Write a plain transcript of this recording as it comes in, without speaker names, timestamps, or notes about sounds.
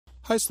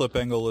Hi Slip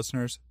Angle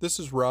listeners, this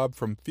is Rob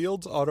from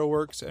Fields Auto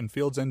Works and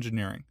Fields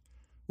Engineering.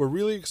 We're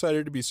really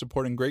excited to be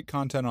supporting great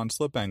content on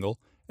Slip Angle,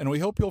 and we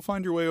hope you'll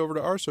find your way over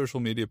to our social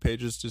media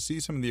pages to see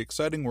some of the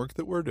exciting work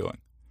that we're doing.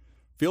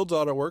 Fields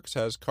Auto Works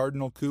has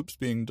Cardinal coupes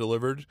being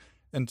delivered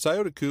and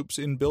Toyota coupes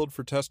in build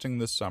for testing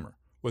this summer,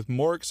 with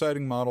more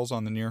exciting models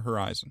on the near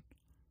horizon.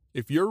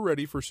 If you're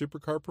ready for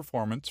supercar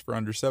performance for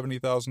under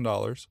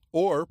 $70,000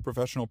 or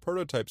professional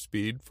prototype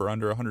speed for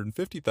under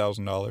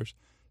 $150,000,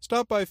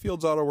 stop by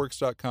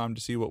fieldsautowworks.com to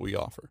see what we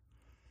offer.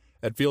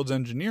 At Fields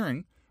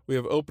Engineering, we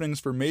have openings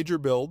for major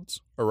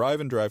builds,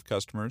 arrive and drive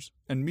customers,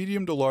 and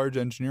medium to large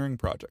engineering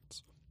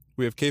projects.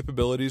 We have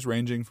capabilities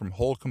ranging from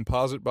whole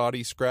composite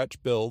body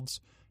scratch builds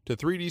to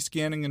 3D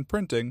scanning and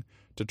printing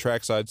to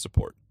trackside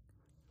support.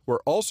 We're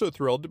also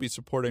thrilled to be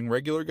supporting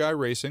regular guy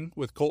racing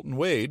with Colton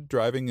Wade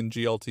driving in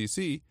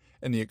GLTC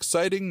and the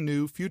exciting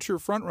new Future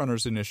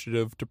Frontrunners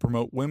initiative to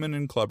promote women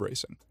in club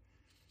racing.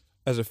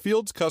 As a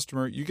Fields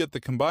customer, you get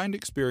the combined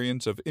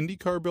experience of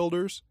IndyCar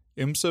builders,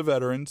 IMSA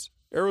veterans,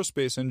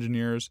 aerospace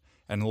engineers,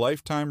 and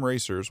lifetime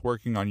racers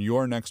working on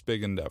your next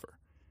big endeavor.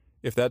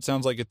 If that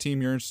sounds like a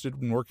team you're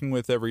interested in working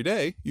with every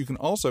day, you can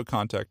also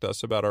contact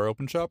us about our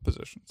open shop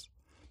positions.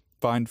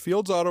 Find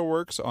Fields Auto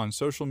Works on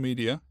social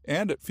media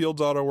and at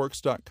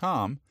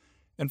fieldsautowworks.com,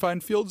 and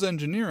find Fields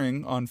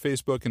Engineering on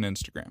Facebook and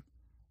Instagram.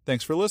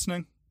 Thanks for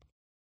listening.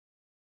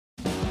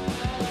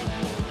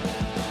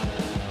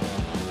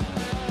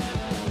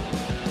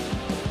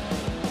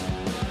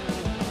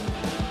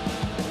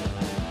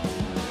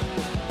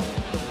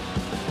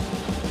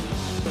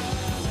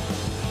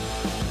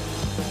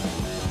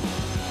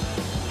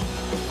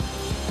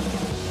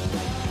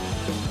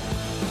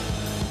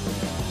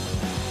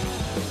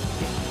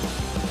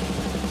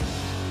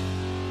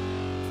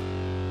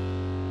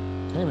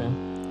 Hey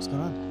man, What's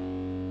going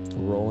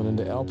on? rolling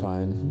into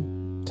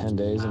Alpine 10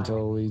 days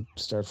until we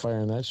start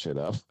firing that shit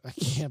up. I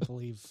can't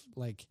believe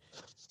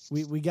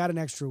we got an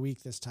extra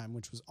week this time,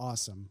 which was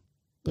awesome.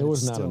 It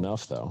was not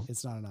enough though.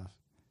 It's not enough.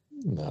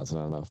 No, it's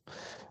not enough.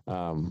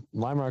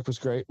 Lime Rock was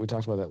great. We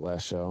talked about that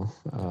last show.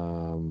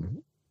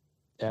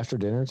 After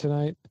dinner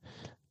tonight,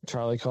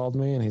 Charlie called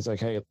me and he's like,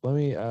 "Hey, let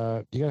me,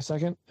 you got a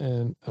second?"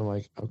 And I'm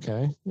like,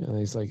 "Okay." And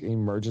he's like, he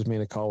merges me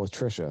in a call with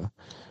Trisha.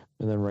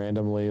 And then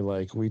randomly,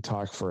 we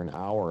talk for an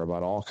hour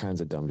about all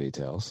kinds of dumb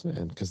details.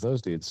 And because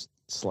those dudes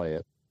slay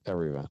it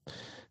every event.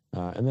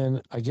 And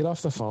then I get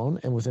off the phone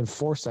and within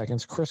 4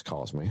 seconds, Chris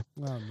calls me.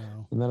 Oh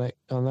no. And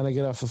then I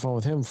get off the phone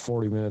with him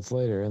 40 minutes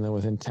later. And then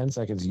within 10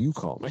 seconds, you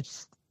call me.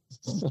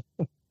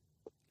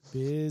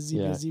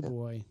 Busy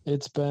boy.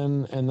 It's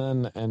been,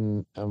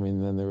 then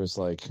there was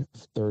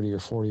 30 or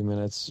 40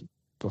 minutes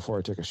before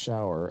I took a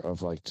shower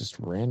of just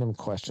random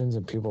questions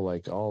and people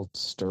all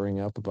stirring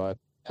up about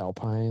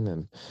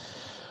Alpine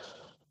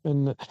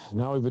and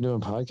now we've been doing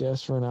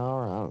podcasts for an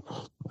hour. I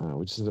don't know.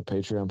 We just did a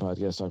Patreon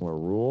podcast talking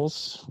about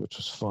rules, which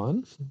was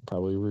fun.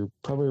 Probably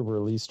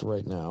released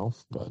right now,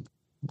 but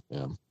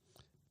yeah.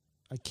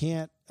 I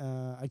can't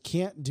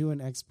do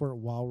an export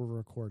while we're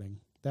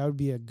recording. That would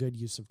be a good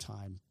use of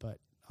time, but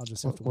I'll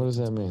just have to. What does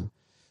that mean?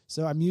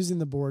 So I'm using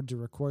the board to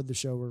record the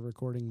show we're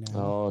recording now.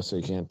 Oh, so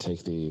you can't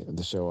take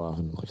the show off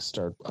and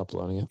start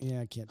uploading it?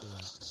 Yeah, I can't do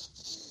that.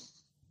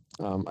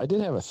 I did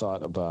have a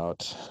thought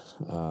about,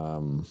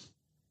 I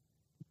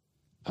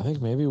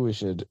think maybe we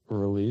should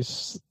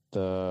release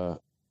the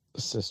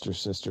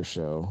sister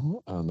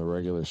show on the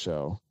regular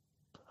show,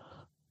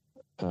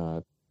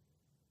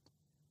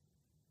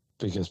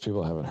 because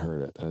people haven't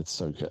heard it and it's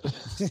so good.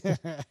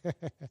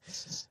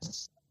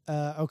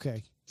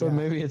 Okay. So yeah.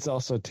 maybe it's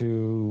also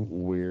too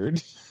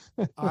weird.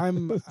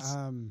 I'm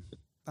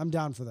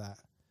down for that.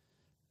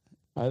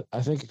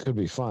 I think it could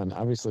be fun.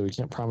 Obviously, we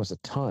can't promise a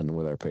ton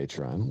with our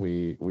Patreon.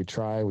 We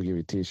try, we give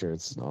you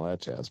T-shirts and all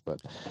that jazz,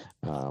 but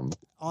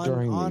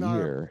during the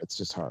year, it's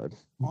just hard.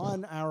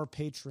 On our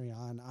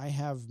Patreon, I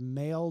have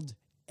mailed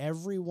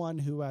everyone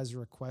who has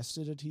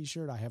requested a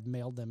T-shirt. I have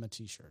mailed them a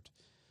T-shirt.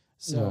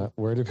 So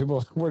where do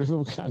people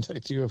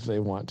contact you if they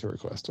want to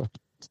request one?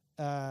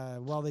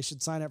 Well, they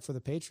should sign up for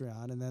the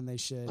Patreon and then they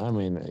should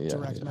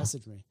direct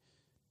message me.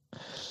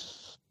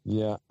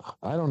 Yeah,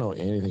 I don't know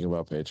anything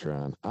about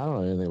Patreon. I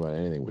don't know anything about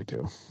anything we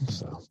do.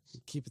 So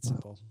keep it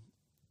simple.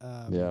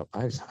 Yeah,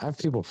 I have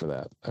people for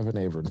that. I have a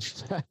neighbor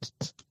for that.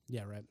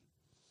 Yeah, right.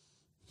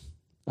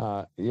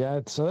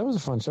 Yeah, so that was a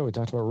fun show. We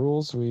talked about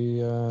rules.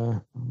 We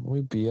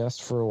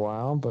BS'd for a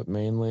while, but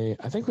mainly,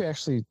 I think we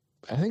actually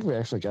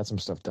got some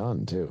stuff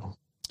done too.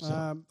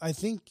 So. I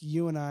think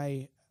you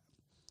and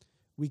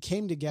we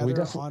came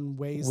together on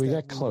ways that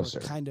got closer.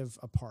 We were kind of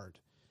apart,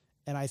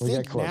 and I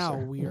think now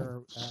we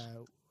are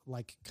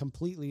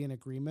completely in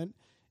agreement,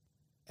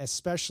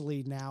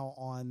 especially now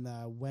on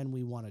when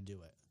we want to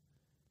do it.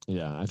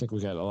 Yeah, I think we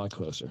got a lot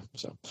closer.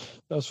 So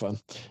that was fun.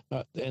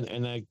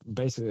 And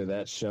basically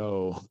that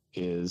show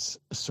is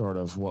sort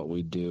of what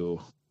we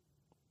do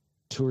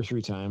 2 or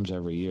 3 times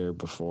every year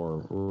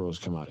before rules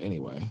come out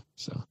anyway.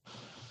 So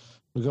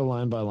we go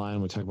line by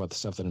line. We talk about the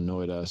stuff that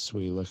annoyed us.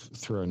 We look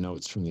through our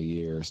notes from the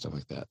year, stuff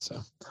like that.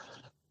 So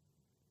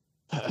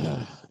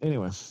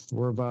Anyway,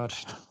 we're about,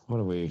 what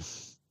are we?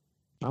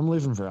 I'm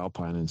leaving for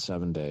Alpine in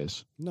 7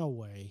 days. No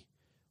way.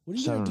 What are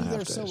you going to do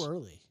there so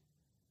early?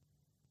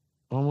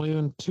 I'm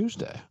leaving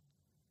Tuesday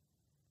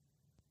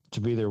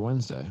to be there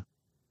Wednesday.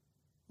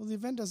 Well, the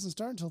event doesn't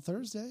start until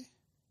Thursday.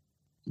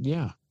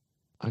 Yeah.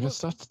 I got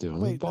stuff to do.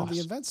 Wait, no, the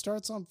event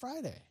starts on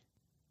Friday.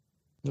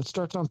 It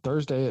starts on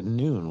Thursday at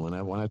noon when I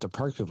have to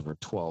park people for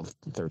 12,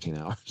 13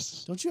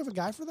 hours. Don't you have a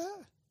guy for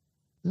that?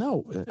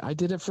 No, I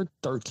did it for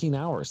 13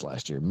 hours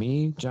last year.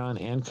 Me, John,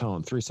 and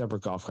Colin, 3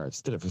 separate golf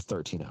carts, did it for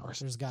 13 hours.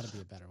 There's got to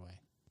be a better way.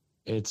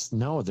 There's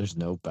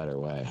no better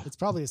way. It's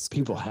probably a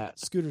scooter.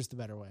 Scooter's the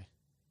better way.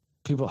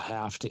 People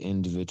have to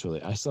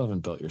individually. I still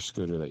haven't built your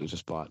scooter that you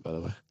just bought, by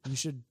the way. You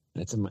should.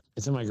 It's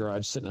in my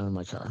garage, sitting in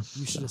my car.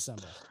 You should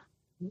assemble.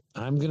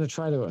 I'm gonna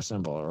try to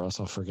assemble, or else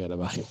I'll forget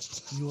about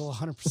it. You will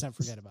 100%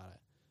 forget about it.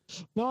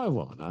 No, I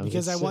won't.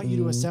 Because I want you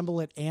to assemble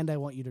it and I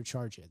want you to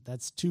charge it.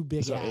 That's 2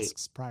 big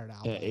asks prior to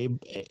Alpine.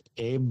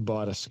 Abe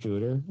bought a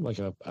scooter, like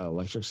an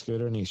electric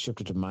scooter, and he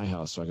shipped it to my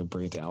house so I could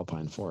bring it to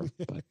Alpine for it.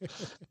 But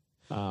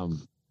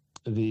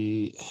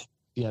the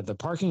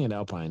parking at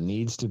Alpine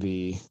needs to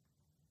be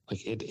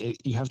like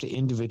you have to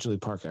individually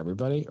park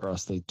everybody, or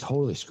else they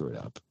totally screw it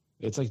up.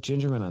 It's like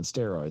Gingerman on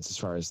steroids as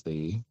far as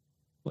the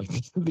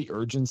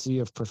urgency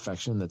of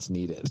perfection that's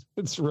needed.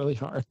 It's really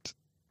hard.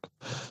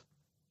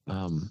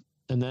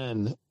 And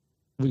then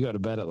we go to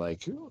bed at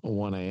like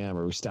 1 a.m.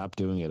 or we stop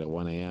doing it at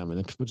 1 a.m. and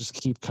then people just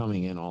keep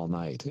coming in all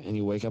night. And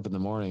you wake up in the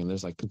morning and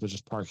there's like people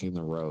just parking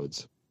the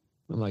roads.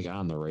 I'm like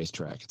on the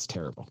racetrack. It's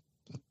terrible.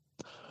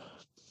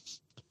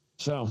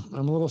 So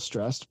I'm a little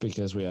stressed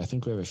because I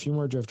think we have a few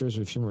more drifters, we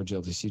have a few more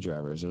GLTC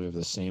drivers, and we have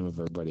the same of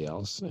everybody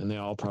else. And they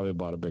all probably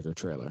bought a bigger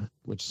trailer,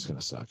 which is going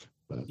to suck.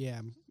 But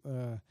yeah.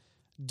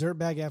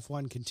 Dirtbag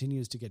F1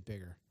 continues to get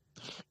bigger.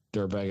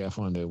 Dirtbag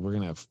F1, dude, we're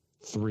going to have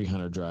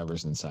 300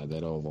 drivers inside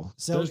that oval.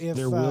 So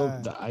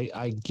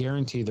I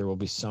guarantee there will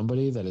be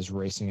somebody that is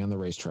racing on the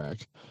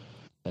racetrack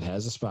that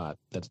has a spot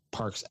that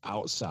parks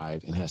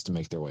outside and has to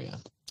make their way in.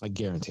 I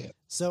guarantee it.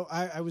 So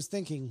I was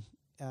thinking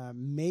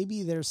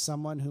maybe there's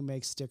someone who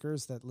makes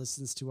stickers that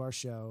listens to our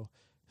show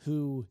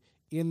who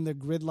in the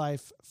Grid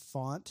Life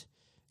font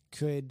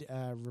could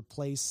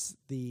replace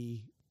the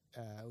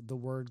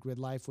word Grid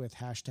Life with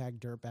hashtag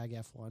Dirtbag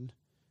F1.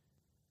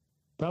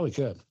 Probably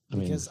could. I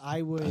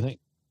think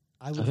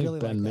really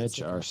Ben like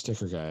Mitch, our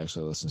sticker guy,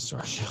 actually listens to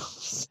our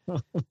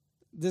show.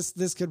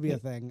 This could be a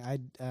thing. I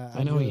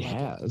know really he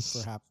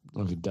has. Perhaps.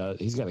 Well, he does.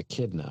 He's got a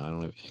kid now. I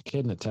don't know, a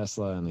kid and a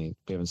Tesla, and we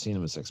haven't seen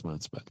him in 6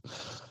 months. But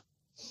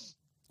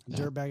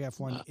Dirtbag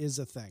F1 is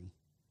a thing.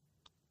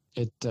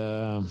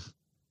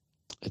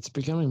 It's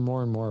becoming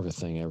more and more of a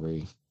thing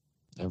every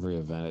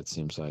event. It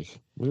seems like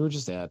we were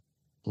just at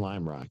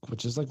Lime Rock,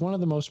 which is like one of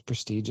the most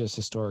prestigious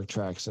historic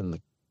tracks on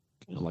the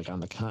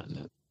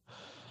continent,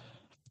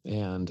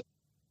 and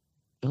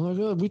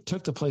we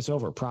took the place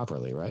over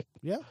properly, right?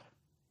 Yeah.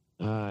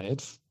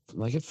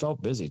 It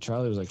felt busy.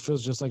 Charlie was like,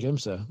 feels just like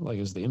IMSA. Like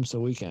it was the IMSA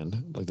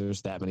weekend. Like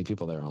there's that many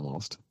people there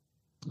almost.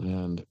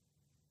 And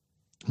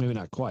maybe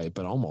not quite,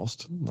 but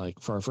almost. Like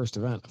for our first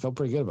event, I felt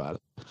pretty good about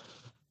it.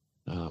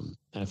 And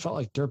it felt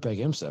like Dirtbag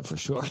IMSA for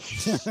sure.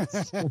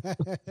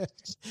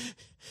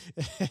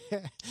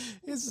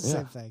 It's the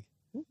same thing.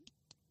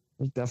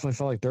 It definitely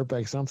felt like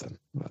Dirtbag something.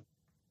 But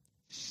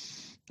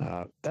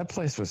that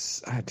place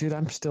was, dude,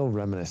 I'm still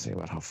reminiscing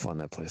about how fun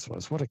that place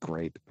was. What a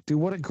great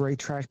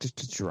track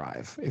to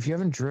drive. If you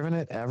haven't driven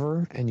it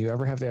ever and you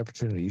ever have the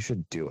opportunity, you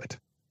should do it.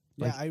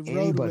 Yeah,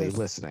 anybody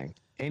listening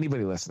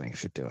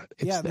should do it.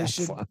 It's they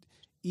should, fun.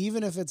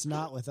 Even if it's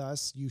not with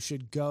us, you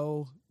should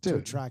go to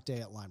a track day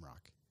at Lime Rock.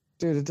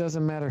 Dude, it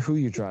doesn't matter who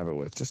you drive it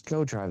with. Just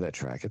go drive that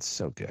track. It's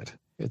so good.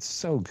 It's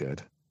so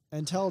good.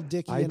 And tell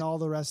Dickie and all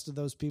the rest of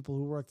those people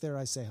who work there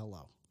I say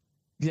hello.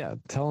 Yeah,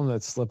 tell them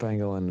that Slip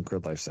Angle and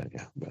Grid Life sent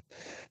you. But,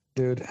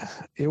 dude,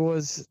 it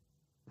was...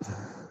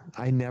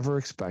 I never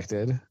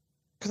expected...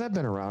 Because I've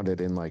been around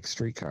it in, like,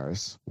 street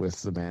cars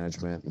with the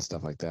management and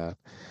stuff like that.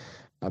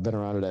 I've been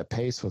around it at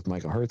Pace with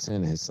Michael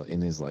Hertzen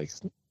in his like,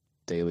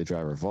 daily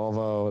driver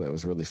Volvo that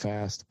was really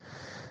fast.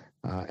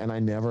 And I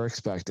never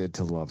expected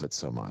to love it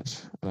so much.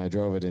 And I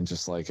drove it in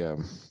just like a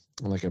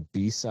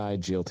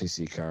B-side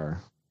GLTC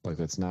car. Like,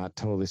 that's not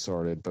totally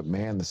sorted. But,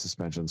 man, the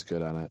suspension's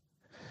good on it.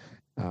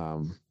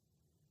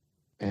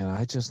 And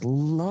I just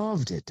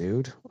loved it,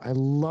 dude. I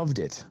loved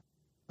it.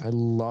 I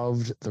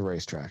loved the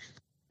racetrack.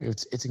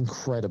 It's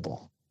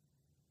incredible.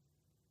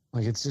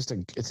 Like, it's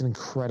an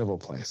incredible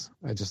place.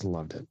 I just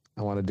loved it.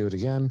 I want to do it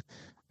again.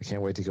 I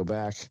can't wait to go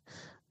back.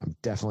 I'm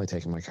definitely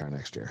taking my car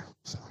next year.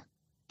 So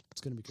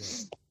it's going to be good.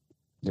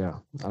 Yeah.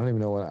 I don't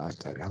even know what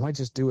I might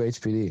just do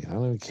HPD. I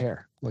don't even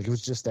care. Like, it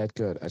was just that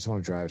good. I just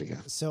want to drive it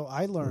again. So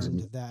I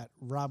learned that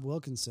Rob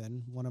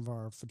Wilkinson, one of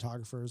our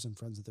photographers and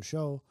friends of the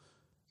show,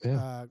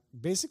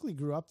 basically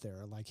grew up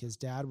there. Like, his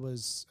dad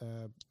was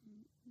a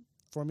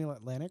Formula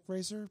Atlantic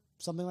racer,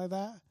 something like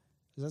that.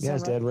 Does that sound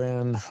his dad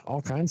ran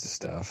all kinds of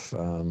stuff.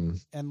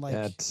 And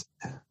like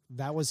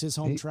that was his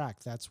home track.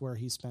 That's where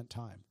he spent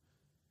time.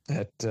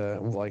 at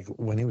like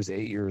when he was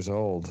 8 years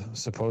old,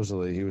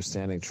 supposedly he was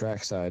standing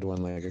trackside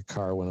when like a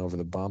car went over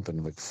the bump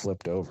and like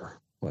flipped over,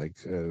 like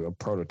a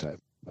prototype,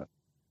 but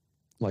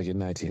like in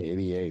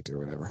 1988 or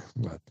whatever.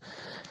 But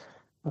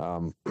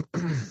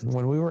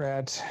when we were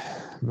at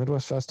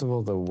Midwest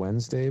Festival the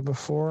Wednesday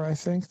before, I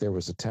think there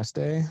was a test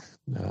day,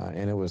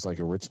 and it was like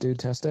a rich dude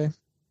test day,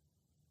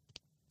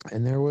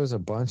 and there was a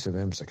bunch of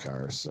IMSA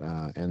cars,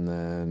 and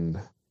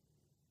then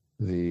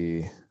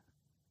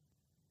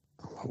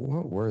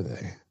what were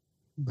they?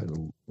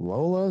 The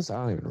Lolas? I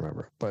don't even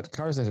remember. But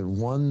cars that had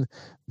won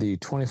the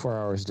 24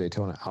 Hours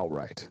Daytona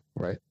outright,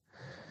 right?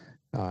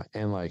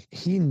 And like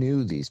he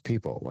knew these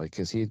people, like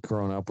because he had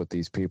grown up with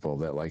these people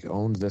that like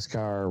owned this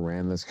car,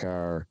 ran this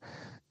car.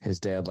 His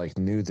dad like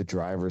knew the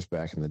drivers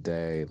back in the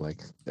day.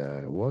 Like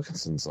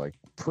Wilkinson's like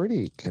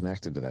pretty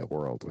connected to that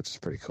world, which is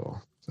pretty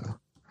cool. So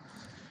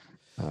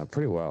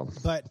pretty wild.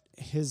 But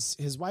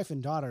his wife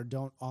and daughter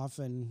don't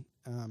often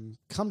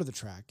come to the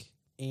track.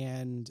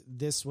 And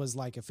this was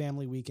like a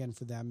family weekend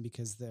for them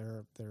because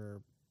their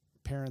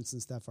parents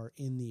and stuff are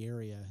in the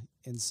area.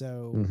 And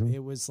so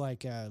it was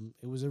like, it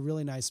was a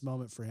really nice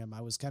moment for him.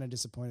 I was kind of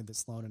disappointed that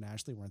Sloan and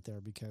Ashley weren't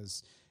there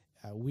because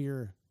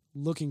we're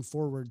looking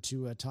forward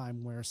to a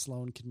time where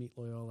Sloan can meet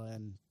Loyola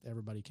and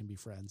everybody can be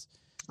friends.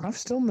 I've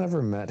still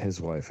never met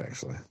his wife,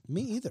 actually.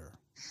 Me either.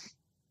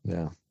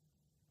 Yeah.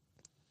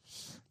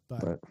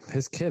 But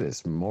his kid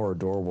is more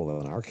adorable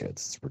than our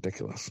kids. It's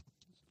ridiculous.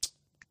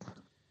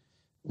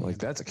 Like,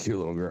 that's a cute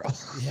little girl.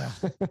 Yeah.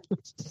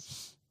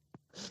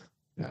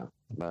 Yeah.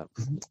 But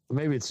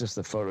maybe it's just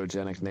the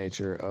photogenic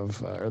nature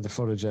of, or the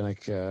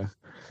photogenic,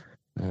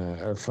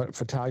 or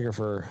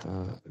photographer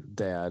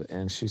dad,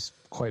 and she's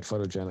quite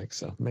photogenic.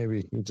 So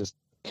maybe he just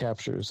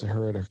captures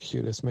her at her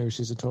cutest. Maybe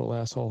she's a total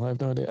asshole. I have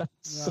no idea.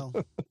 Well,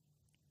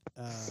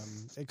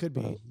 it could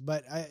be.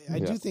 But I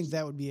do think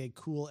that would be a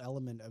cool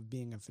element of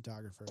being a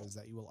photographer is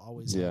that you will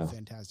always have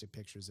fantastic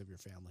pictures of your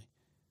family.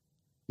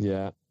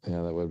 Yeah,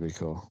 that would be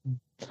cool.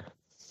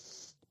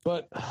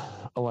 But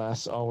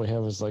alas, all we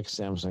have is like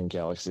Samsung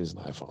Galaxies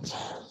and iPhones.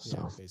 So.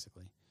 Yeah,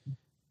 basically.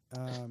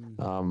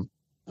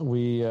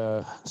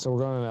 So we're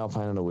going to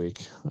Alpine in a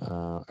week.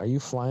 Are you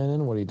flying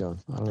in? What are you doing?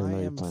 I don't even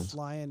know your plans.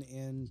 I am flying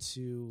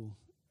into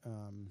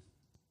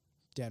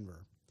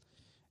Denver,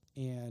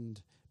 and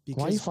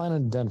why are you flying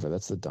into Denver?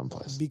 That's the dumb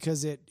place.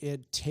 Because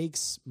it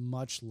takes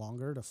much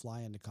longer to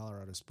fly into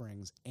Colorado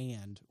Springs,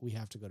 and we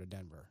have to go to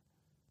Denver.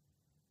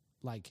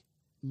 Like.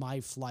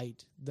 My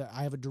flight,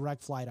 I have a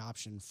direct flight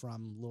option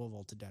from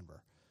Louisville to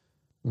Denver.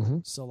 Mm-hmm.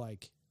 So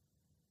like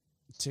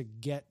to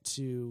get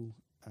to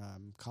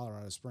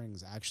Colorado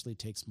Springs actually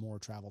takes more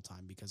travel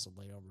time because of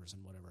layovers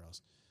and whatever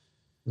else.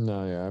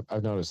 No, yeah,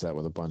 I've noticed that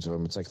with a bunch of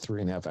them. It's like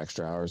 3.5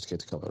 extra hours to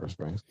get to Colorado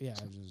Springs. Yeah,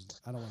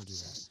 I don't want to do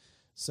that.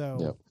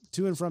 So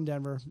to and from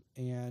Denver,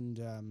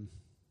 and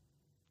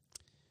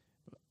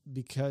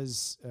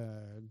because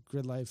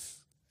Grid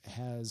Life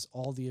has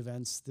all the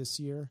events this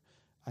year,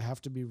 I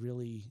have to be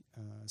really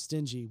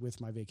stingy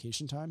with my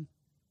vacation time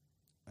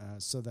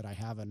so that I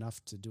have enough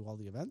to do all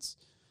the events.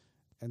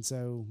 And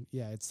so,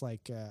 it's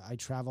like I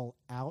travel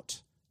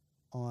out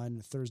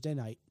on Thursday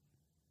night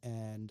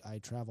and I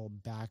travel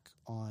back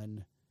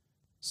on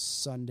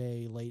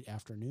Sunday late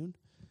afternoon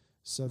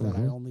so that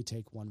I only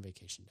take one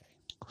vacation day.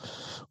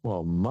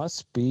 Well,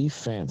 must be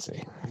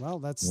fancy. Well,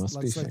 that's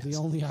like the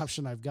only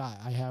option I've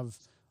got. I have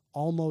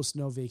almost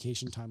no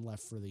vacation time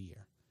left for the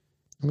year.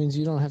 It means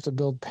you don't have to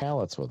build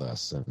pallets with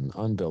us and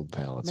unbuild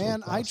pallets.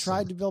 Man, I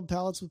tried to build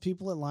pallets with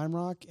people at Lime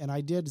Rock, and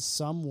I did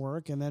some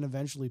work, and then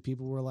eventually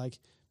people were like,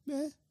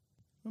 meh,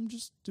 I'm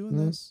just doing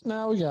this.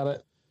 No, we got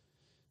it.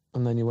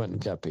 And then you went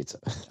and got pizza.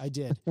 I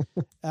did.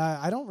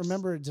 I don't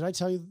remember. Did I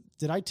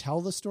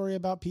tell the story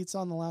about pizza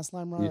on the last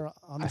Lime Rock?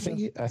 I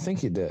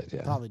think you did,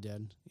 yeah. Probably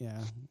did,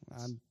 yeah.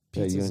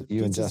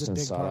 You and Justin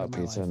sought out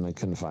pizza and they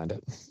couldn't find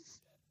it.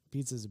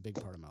 Pizza is a big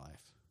part of my life.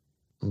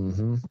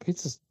 Mm-hmm.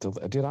 Pizza's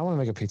dude, I want to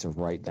make a pizza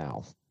right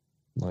now.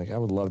 Like, I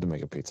would love to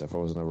make a pizza if I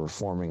wasn't a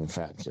reforming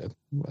fat kid.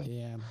 But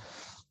yeah.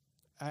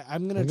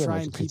 I'm going to try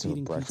and keep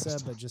eating pizza,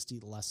 but just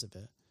eat less of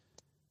it.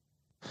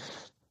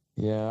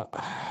 Yeah.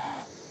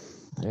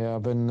 Yeah,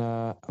 I've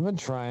been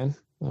trying.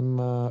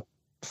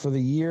 For the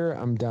year,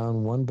 I'm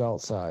down 1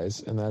 belt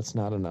size, and that's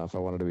not enough. I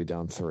wanted to be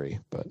down 3,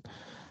 but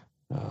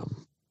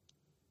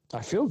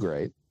I feel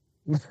great.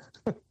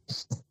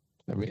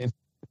 I mean,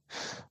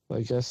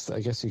 I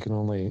guess you can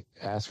only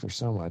ask for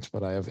so much,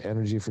 but I have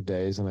energy for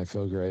days and I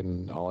feel great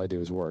and all I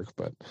do is work.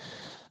 But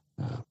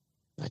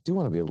I do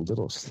want to be a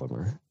little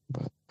slimmer,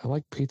 but I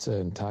like pizza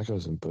and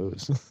tacos and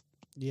booze.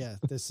 Yeah,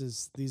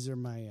 these are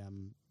my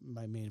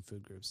my main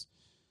food groups.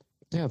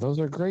 Yeah, those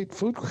are great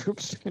food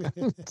groups.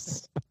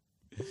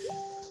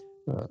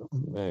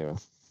 Anyway,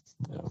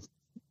 yeah.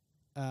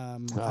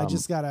 I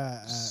just got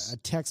a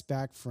text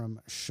back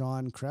from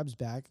Sean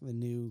Krebsback, the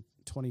new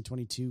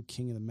 2022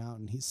 King of the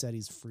Mountain. He said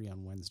he's free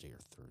on Wednesday or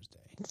Thursday.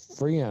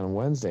 Free on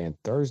Wednesday and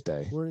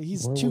Thursday.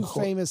 He's too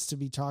famous to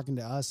be talking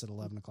to us at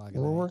 11 o'clock at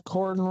night. We're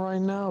recording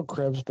right now,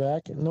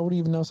 Krebsback. Nobody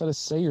even knows how to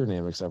say your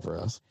name except for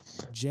us.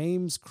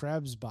 James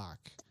Krebsbach.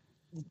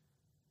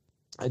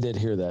 I did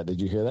hear that.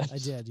 Did you hear that? I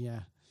did, yeah.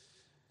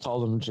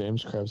 Called him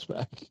James Krebs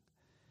back.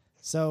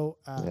 So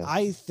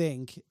I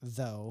think,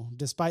 though,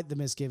 despite the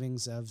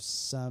misgivings of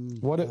some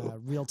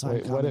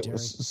real-time commentary.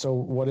 So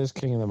what is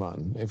King of the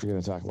Mountain, if you're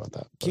going to talk about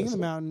that? King of the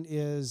Mountain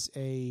is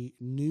a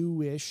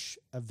newish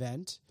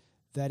event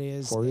that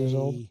is 4 years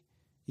old?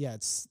 Yeah,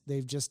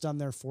 they've just done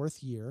their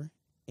 4th year,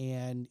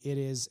 and it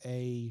is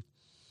a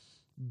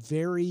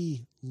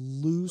very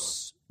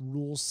loose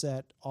rule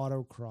set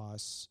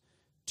autocross,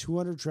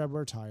 200 tread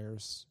wear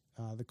tires.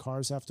 The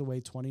cars have to weigh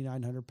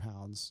 2,900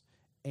 pounds,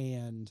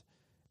 and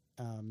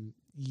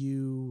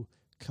you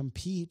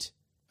compete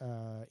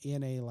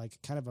in a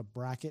kind of a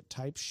bracket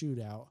type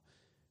shootout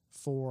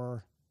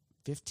for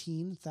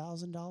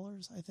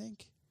 $15,000, I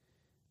think.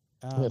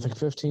 I think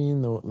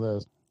 15.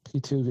 The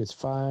P2 gets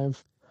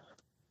 5,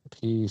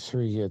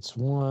 P3 gets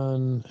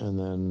 1, and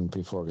then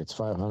P4 gets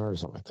 500 or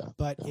something like that.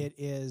 But it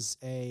is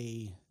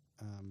a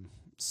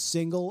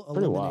single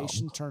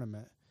elimination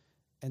tournament.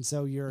 And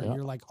so you're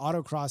like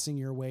autocrossing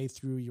your way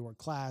through your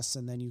class,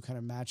 and then you kind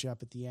of match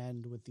up at the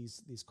end with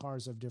these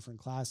cars of different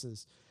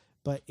classes.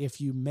 But if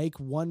you make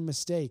one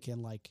mistake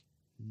and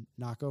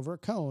knock over a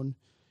cone,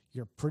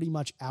 you're pretty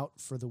much out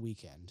for the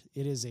weekend.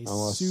 It is a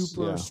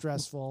super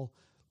stressful,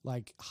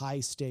 high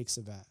stakes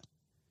event.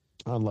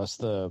 Unless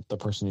the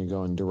person you're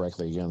going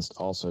directly against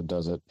also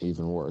does it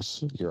even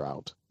worse, you're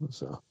out.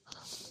 So,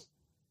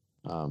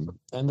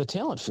 and the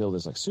talent field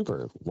is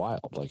super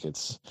wild.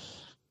 It's.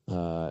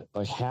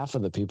 Half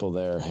of the people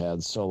there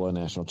had solo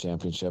national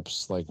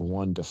championships,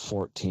 1 to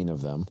 14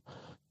 of them.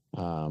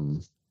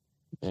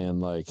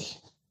 It's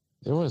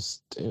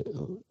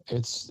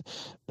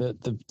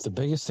the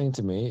biggest thing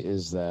to me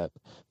is that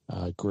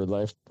Grid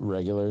Life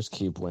regulars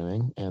keep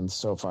winning, and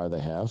so far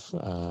they have.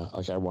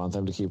 I want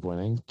them to keep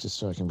winning just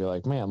so I can be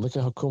like, man, look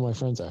at how cool my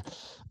friends are.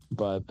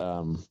 But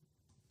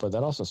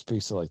that also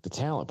speaks to the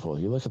talent pool.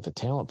 You look at the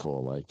talent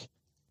pool,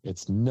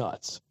 it's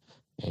nuts.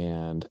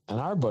 And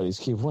our buddies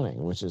keep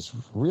winning, which is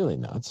really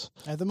nuts.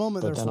 At the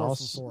moment, they're 4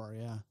 for 4,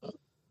 yeah.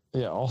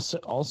 Yeah,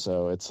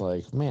 also, it's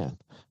man,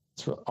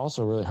 it's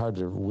also really hard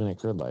to win at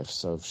Grid Life.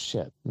 So,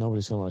 shit,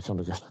 nobody's going to want to come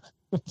to Grid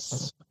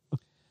Life.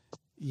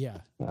 Yeah.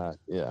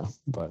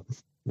 But,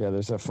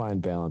 there's a fine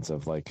balance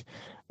of,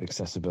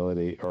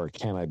 accessibility or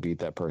can I beat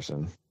that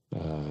person?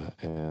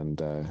 And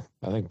I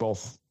think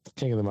both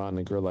King of the Mountain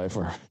and Grid Life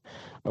are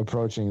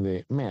approaching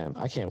I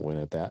can't win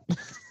at that.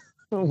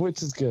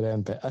 Which is good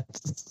and bad.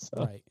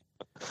 So, right.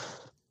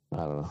 I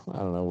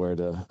don't know where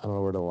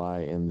to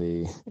lie in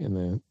the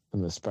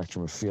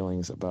spectrum of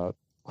feelings about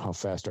how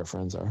fast our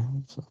friends are.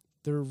 So.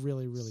 They're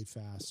really, really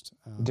fast.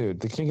 Dude,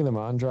 the King of the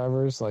Mountain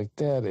drivers,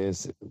 that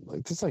is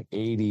there's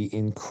 80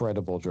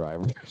 incredible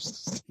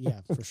drivers.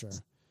 Yeah, for sure.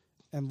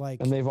 And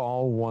and they've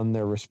all won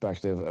their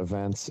respective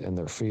events in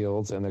their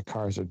fields, and their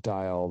cars are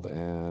dialed,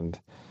 and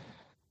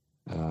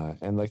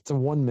it's a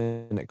 1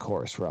 minute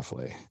course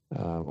roughly,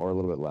 or a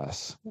little bit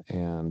less.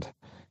 And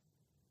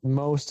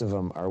most of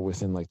them are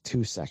within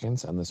 2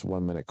 seconds on this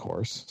 1 minute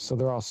course. So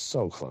they're all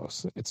so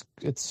close. It's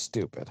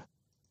stupid.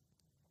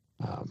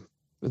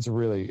 It's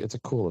a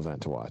cool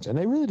event to watch. And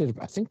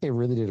I think they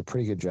really did a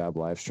pretty good job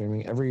live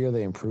streaming. Every year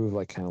they improve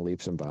kind of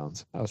leaps and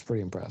bounds. I was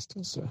pretty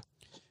impressed. So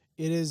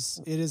it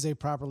is a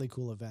properly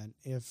cool event.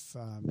 If,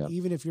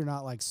 even if you're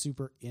not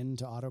super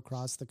into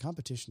autocross, the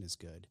competition is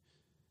good.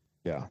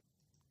 Yeah.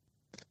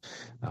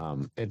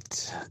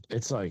 It's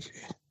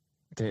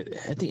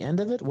at the end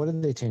of it, what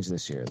did they change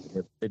this year?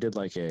 They did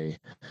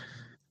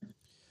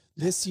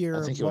this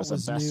year. I think it was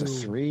a best of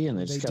 3, and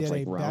they just kept did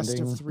a rounding. Best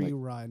of 3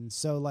 run.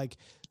 So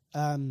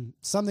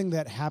something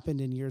that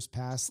happened in years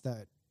past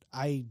that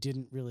I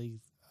didn't really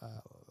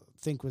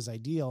think was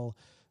ideal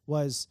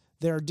was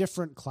there are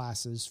different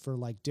classes for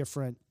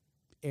different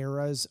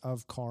eras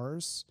of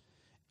cars,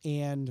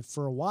 and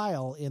for a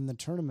while in the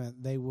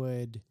tournament they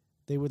would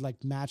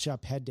match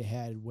up head to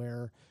head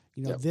where,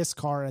 this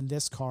car and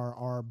this car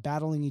are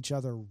battling each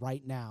other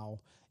right now.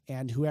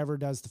 And whoever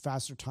does the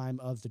faster time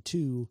of the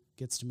 2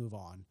 gets to move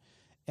on.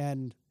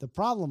 And the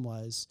problem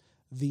was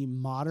the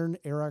modern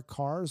era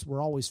cars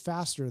were always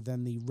faster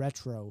than the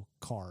retro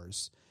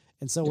cars.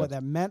 And so what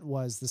that meant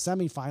was the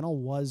semifinal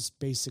was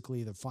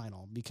basically the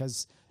final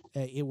because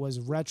it was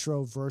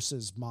retro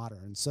versus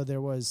modern. So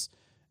there was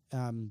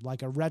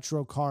a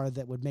retro car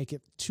that would make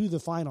it to the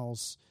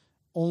finals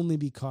only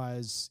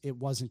because it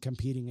wasn't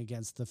competing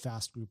against the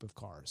fast group of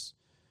cars.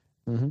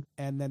 Mm-hmm.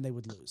 And then they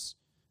would lose.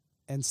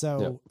 And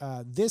so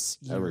this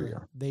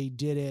year they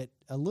did it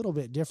a little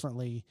bit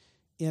differently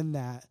in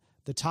that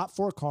the top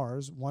 4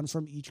 cars, 1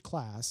 from each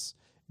class,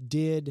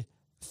 did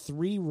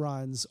 3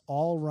 runs,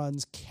 all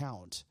runs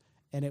count,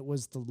 and it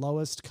was the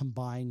lowest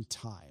combined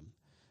time.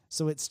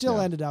 So it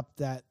still ended up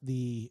that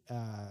the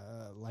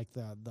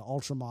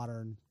ultra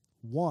modern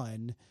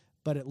won,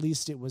 but at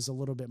least it was a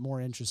little bit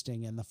more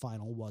interesting, and the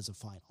final was a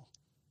final.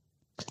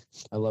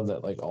 I love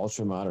that.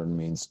 Ultra modern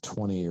means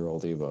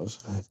 20-year-old Evos.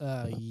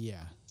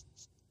 Yeah.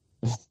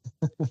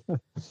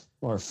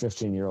 Or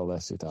 15-year-old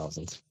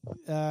S2000.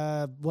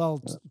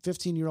 Well,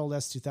 15-year-old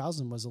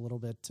S2000 was a little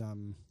bit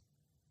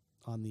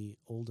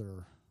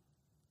older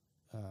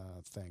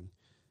thing.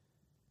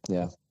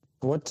 Yeah.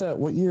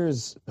 What year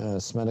is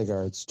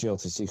Smedegaard's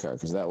GLTC car?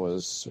 Because that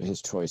was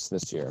his choice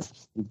this year.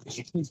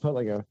 He put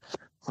like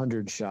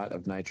 100 shot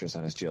of nitrous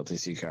on his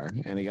GLTC car,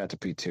 and he got to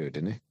P2,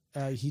 didn't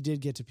he? He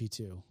did get to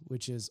P2,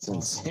 which is It's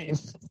awesome.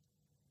 insane.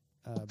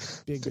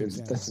 Big Dude,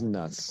 fan. that's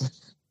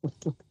nuts.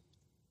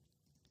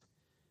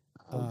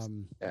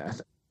 Yeah,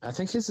 I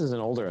think his is an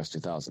older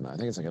S2000. I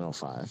think it's like an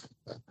 05.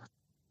 But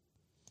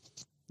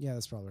Yeah,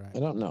 that's probably right. I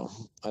don't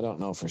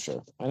know for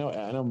sure. I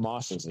know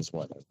Moss's is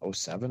what,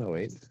 07,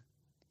 08?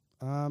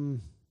 I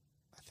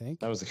think.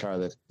 That was the car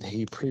that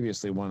he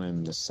previously won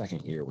in the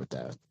second year with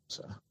that.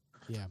 So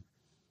Yeah.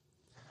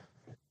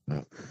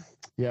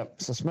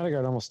 Yep. So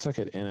Smedegaard almost took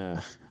it in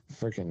a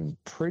freaking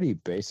pretty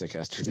basic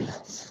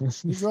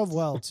S2000. He drove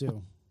well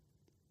too.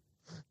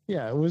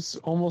 Yeah, it was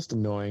almost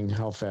annoying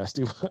how fast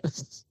he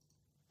was.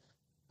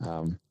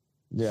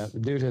 Yeah, the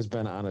dude has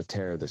been on a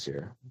tear this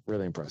year.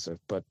 Really impressive.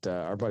 But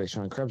our buddy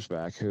Sean Krebs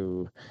back,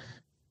 who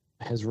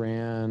has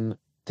ran...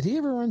 Did he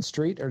ever run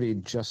street, or did he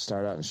just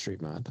start out in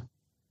street mod?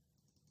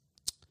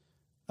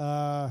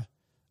 I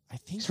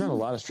think He's run a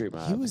lot of street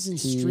mod. He was in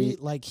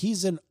street, like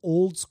he's an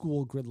old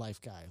school Grid Life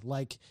guy,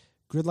 like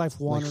Grid Life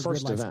 1 Like or Grid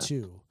first Life event.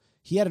 2.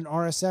 He had an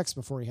RSX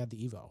before he had the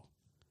Evo.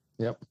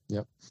 Yep.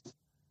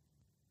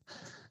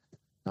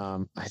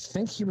 I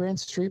think he ran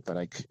street, but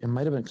it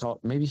might have been called...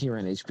 Maybe he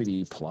ran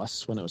HPD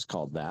Plus when it was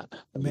called that. That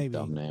was Maybe. a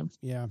dumb name.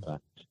 Yeah.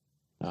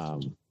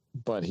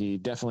 But he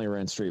definitely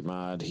ran street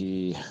mod.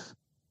 He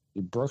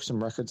broke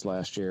some records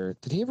last year.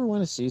 Did he ever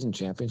win a season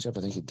championship?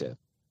 I think he did.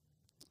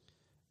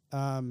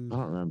 I don't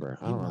remember.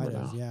 I don't remember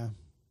now. Yeah.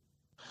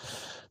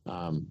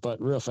 But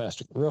real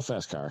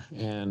fast car.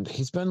 And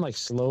he's been like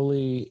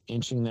slowly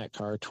inching that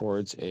car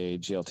towards a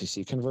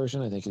GLTC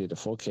conversion. I think he did a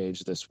full cage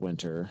this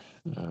winter.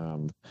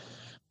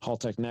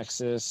 Haltech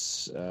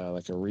Nexus,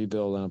 like a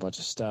rebuild and a bunch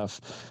of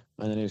stuff.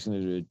 And then he was going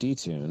to do a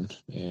detune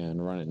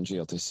and run it in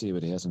GLTC,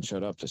 but he hasn't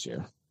showed up this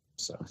year.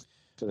 So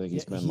I think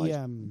he's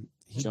been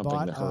he jumping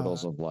bought, the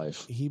hurdles of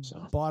life. He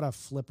bought a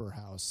flipper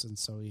house, and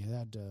so he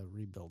had to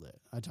rebuild it.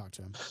 I talked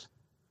to him.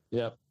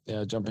 Yep.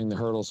 Yeah, jumping the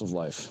hurdles of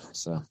life.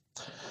 So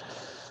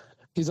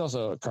he's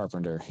also a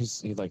carpenter.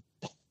 He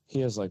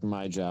has like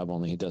my job,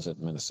 only he does it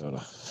in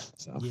Minnesota.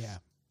 So yeah.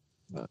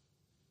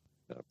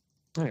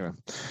 Anyway,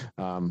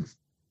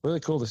 really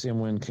cool to see him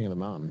win King of the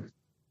Mountain,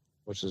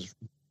 which is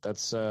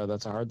that's a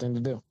hard thing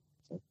to do.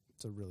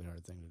 It's a really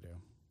hard thing to do.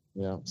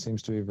 Yeah,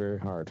 seems to be very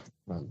hard.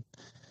 But,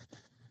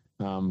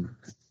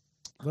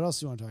 what else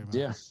do you want to talk about?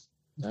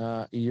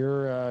 Yeah,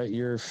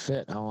 your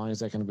fit. How long is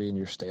that going to be in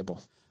your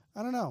stable?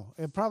 I don't know.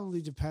 It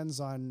probably depends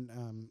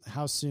on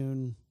how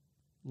soon.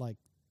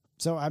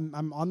 So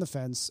I'm on the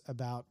fence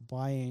about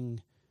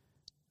buying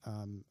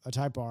a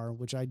Type R,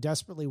 which I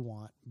desperately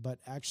want, but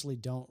actually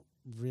don't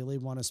really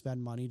want to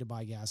spend money to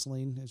buy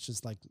gasoline. It's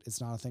just like it's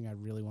not a thing I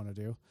really want to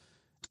do.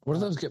 What do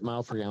those get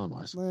mile per gallon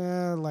wise?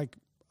 Like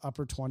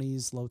upper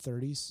 20s, low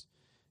 30s.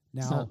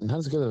 Now, not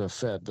as good of a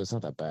fit, but it's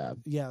not that bad.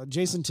 Yeah,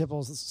 Jason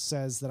Tipple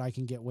says that I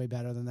can get way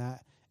better than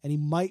that, and he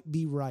might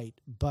be right.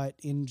 But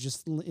in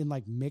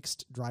like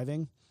mixed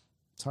driving,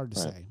 it's hard to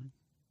say.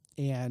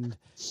 And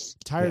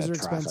tires are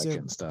expensive,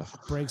 and stuff.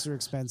 Brakes are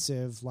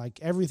expensive. Like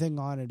everything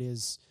on it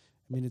is.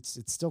 I mean, it's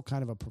still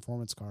kind of a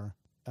performance car.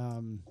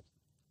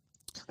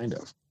 Kind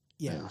of.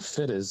 Yeah. A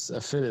fit is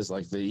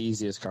like the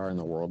easiest car in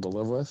the world to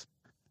live with.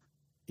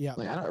 Yeah.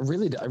 Like I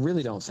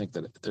really don't think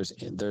that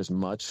there's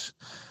much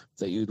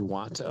that you'd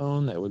want to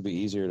own that would be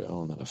easier to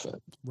own than a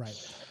fit. Right.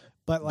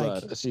 But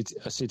like a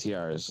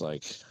CTR is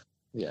like,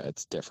 yeah,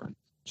 it's different.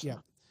 So.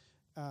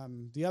 Yeah.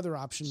 The other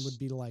option would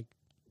be to like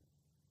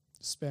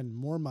spend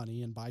more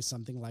money and buy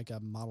something like a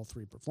Model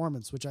 3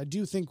 Performance, which I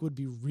do think would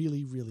be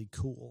really, really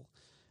cool.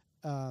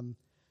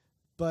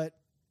 But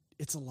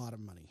it's a lot of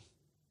money.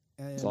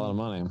 And it's a lot of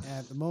money.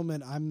 At the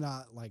moment, I'm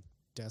not like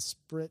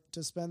desperate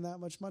to spend that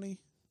much money.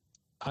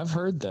 I've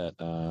heard that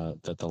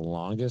that the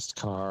longest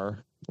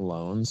car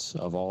loans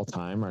of all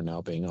time are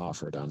now being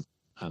offered on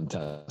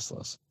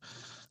Teslas.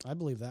 I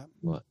believe that.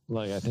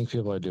 Like I think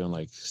people are doing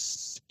like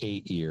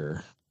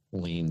 8-year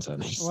liens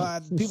on these.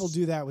 Well, people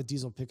do that with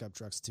diesel pickup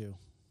trucks too.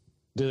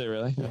 Do they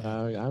really?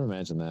 Yeah. I would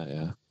imagine that.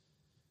 Yeah.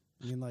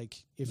 I mean,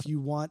 like if you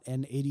want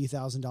an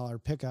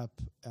 $80,000 pickup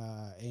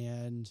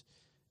and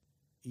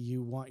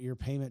you want your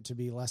payment to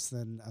be less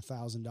than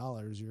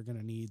 $1,000, you're going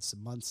to need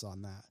some months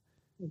on that.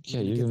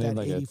 Yeah, you're going to need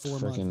like a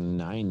freaking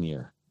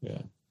 9-year.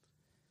 Yeah.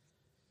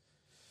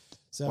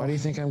 So why do you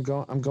think I'm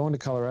going to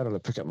Colorado to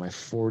pick up my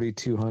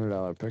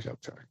 $4,200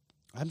 pickup truck?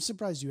 I'm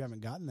surprised you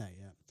haven't gotten that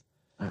yet.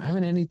 I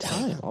haven't any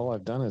time. All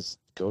I've done is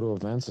go to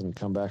events and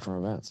come back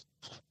from events.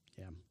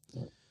 Yeah.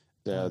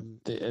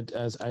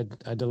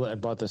 I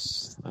bought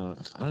this. I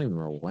don't even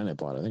remember when I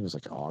bought it. I think it was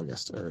like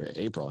August or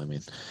April. I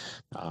mean,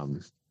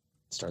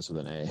 starts with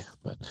an A,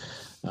 but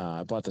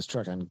I bought this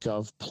truck on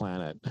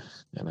GovPlanet,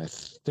 and I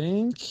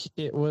think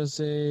it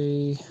was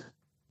a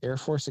Air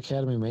Force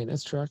Academy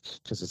maintenance truck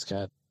because it's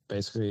got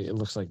basically it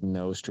looks like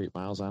no street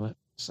miles on it.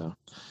 So,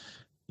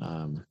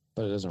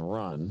 but it doesn't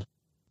run.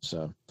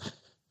 So,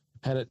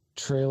 had it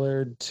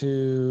trailered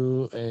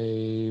to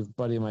a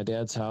buddy of my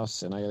dad's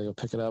house, and I got to go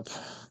pick it up.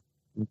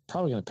 I'm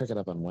probably going to pick it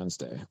up on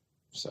Wednesday.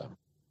 So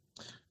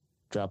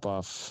drop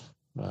off.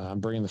 I'm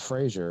bringing the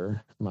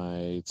Fraser,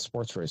 my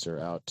sports racer,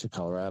 out to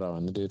Colorado,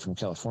 and the dude from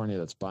California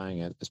that's buying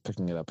it is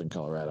picking it up in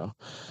Colorado.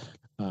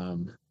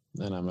 Then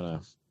I'm going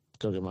to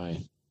go get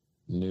my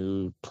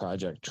new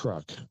project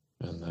truck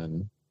and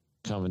then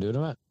come and do an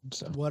event.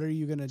 So what are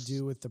you going to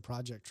do with the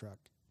project truck?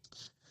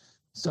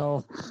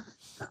 So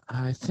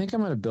I think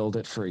I'm going to build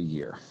it for a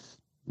year.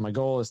 My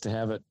goal is to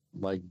have it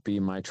like be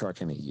my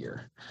truck in a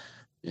year.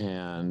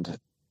 And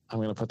I'm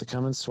going to put the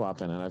Cummins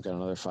swap in it. I've got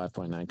another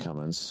 5.9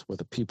 Cummins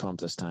with a P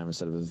pump this time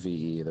instead of the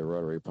VE, the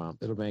rotary pump.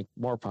 It'll make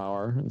more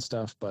power and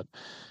stuff, but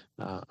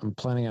I'm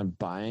planning on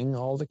buying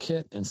all the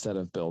kit instead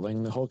of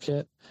building the whole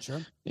kit.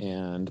 Sure.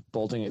 And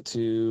bolting it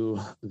to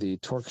the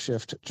torque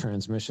shift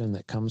transmission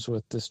that comes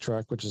with this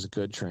truck, which is a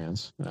good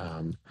trans.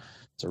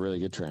 It's a really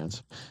good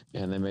trans.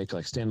 And they make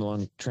like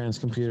standalone trans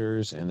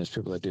computers, and there's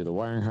people that do the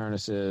wiring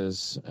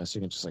harnesses, so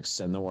you can just like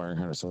send the wiring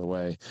harness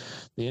away.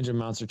 The engine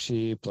mounts are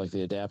cheap. Like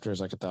the adapter is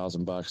like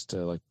 $1,000 to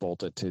like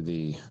bolt it to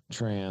the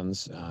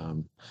trans.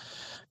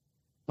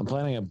 I'm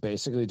planning on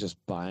basically just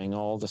buying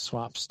all the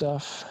swap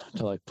stuff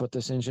to like put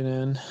this engine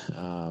in,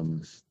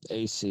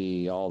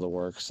 AC, all the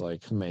works,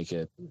 like make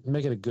it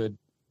a good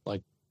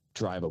like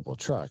drivable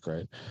truck,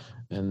 right?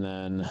 And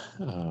then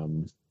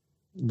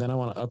I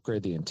want to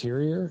upgrade the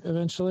interior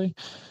eventually,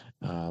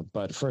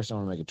 but first I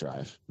want to make it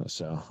drive.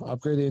 So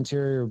upgrade the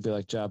interior would be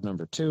like job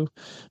number 2,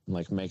 and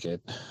like make it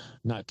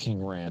not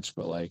King Ranch,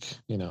 but like,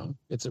 you know,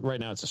 it's right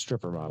now it's a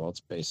stripper model. It's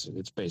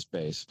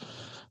base.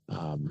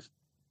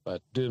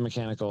 But do the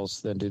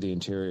mechanicals, then do the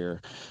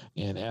interior.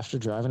 And after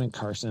driving in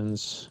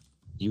Carson's,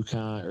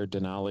 Yukon or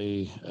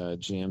Denali,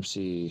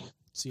 GMC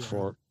Sierra.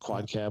 for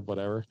quad cab,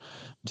 whatever,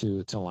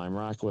 to Lime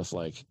Rock with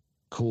like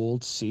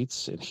cooled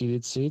seats and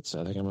heated seats.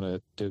 I think I'm going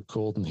to do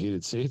cooled and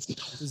heated seats.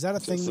 Is that a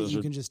thing that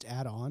you can just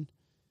add on?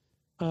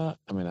 I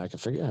mean, I can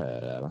figure out how to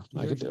add them.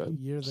 I could do it.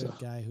 You're the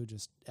guy who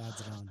just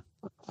adds it on.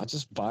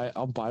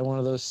 I'll buy one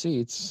of those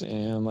seats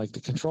and like the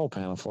control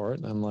panel for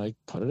it and like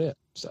put it in.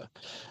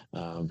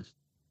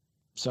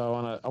 So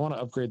I want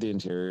to upgrade the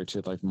interior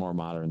to like more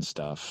modern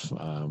stuff.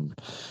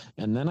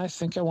 And then I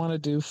think I want to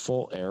do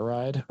full air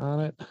ride on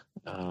it.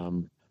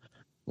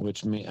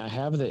 Which means I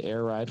have the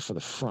air ride for the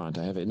front.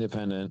 I have an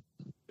independent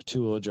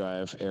 2-wheel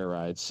drive air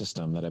ride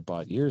system that I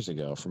bought years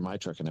ago for my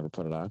truck and never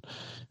put it on.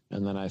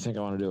 And then I think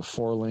I want to do a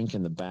 4-link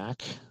in the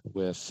back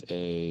with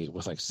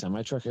like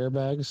semi truck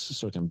airbags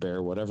so it can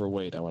bear whatever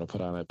weight I want to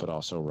put on it, but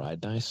also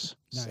ride nice.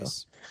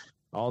 Nice. So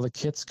all the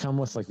kits come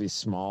with like these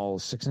small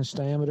 6-inch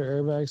diameter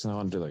airbags, and I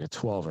want to do like a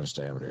 12-inch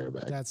diameter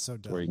airbag. That's so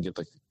dope. Where you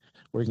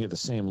can get the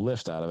same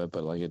lift out of it,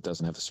 but like it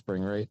doesn't have the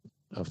spring rate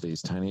of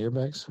these tiny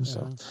airbags. Yeah.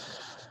 So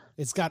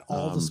it's got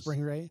all the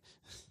spring rate.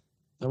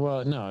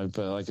 Well, no,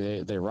 but like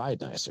they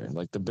ride nicer.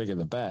 Like the bigger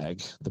the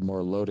bag, the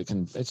more load it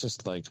can. It's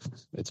just like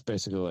it's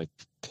basically like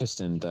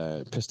piston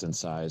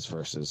size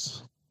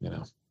versus you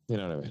know what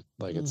I mean.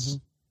 Like it's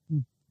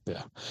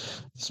yeah,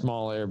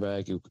 small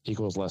airbag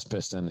equals less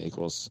piston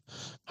equals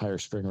higher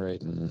spring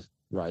rate and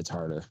rides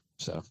harder.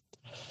 So,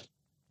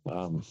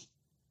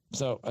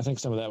 so I think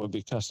some of that would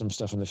be custom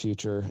stuff in the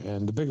future.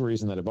 And the big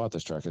reason that I bought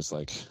this truck is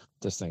like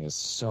this thing is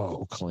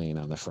so clean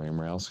on the frame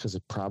rails because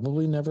it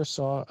probably never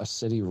saw a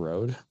city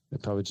road.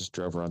 It probably just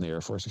drove around the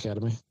Air Force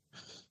Academy.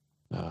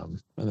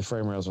 And the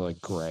frame rails are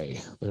like gray.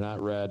 They're not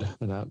red.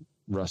 They're not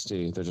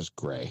rusty. They're just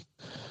gray.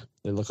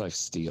 They look like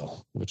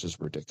steel, which is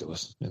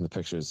ridiculous. In the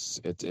pictures,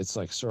 it's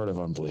like sort of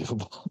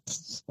unbelievable.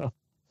 So,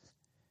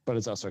 but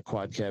it's also a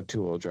quad cab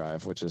 2-wheel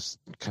drive, which is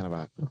kind of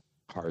a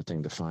hard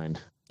thing to find.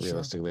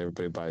 Realistically,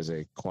 everybody buys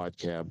a quad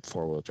cab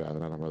 4-wheel drive,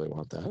 and I don't really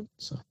want that.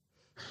 So,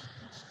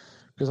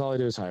 because all I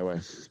do is highway,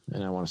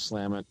 and I want to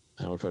slam it.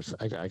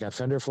 I got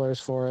fender flares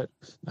for it.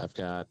 I've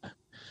got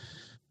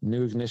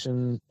new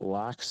ignition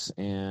locks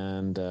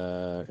and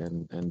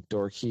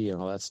door key and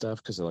all that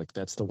stuff because like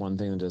that's the one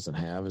thing it doesn't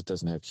have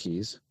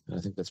keys, and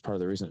I think that's part of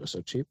the reason it was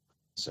so cheap.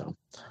 So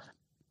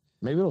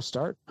maybe it'll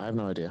start. I have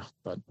no idea,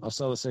 but I'll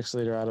sell the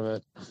 6-liter out of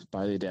it,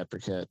 buy the adapter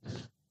kit,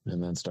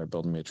 and then start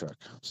building me a truck.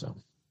 So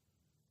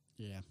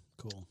yeah,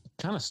 cool.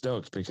 Kind of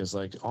stoked because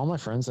like all my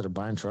friends that are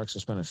buying trucks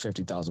are spending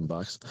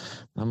 $50,000.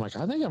 I'm like,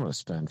 I think I'm going to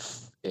spend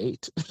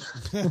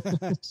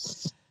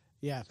 $8.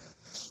 Yeah.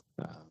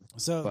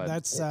 So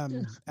that's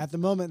at the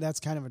moment that's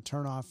kind of a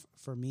turnoff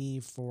for me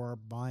for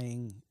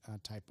buying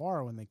Type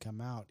R when they come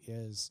out.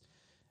 Is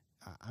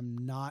I'm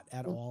not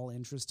at all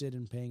interested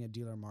in paying a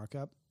dealer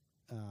markup.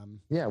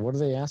 Yeah, what are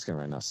they asking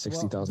right now?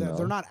 $60,000. Well,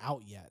 they're not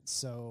out yet.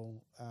 So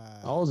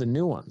the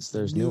new ones.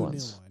 There's new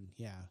ones. New one,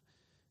 yeah.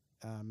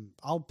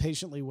 I'll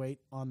patiently wait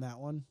on that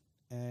one,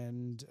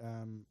 and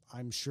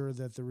I'm sure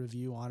that the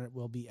review on it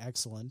will be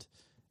excellent.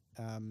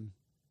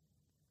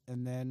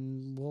 And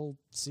then we'll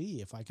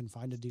see if I can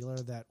find a dealer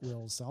that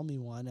will sell me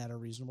one at a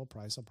reasonable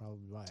price. I'll probably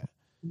buy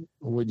it.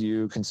 Would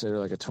you consider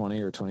like a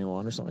 20 or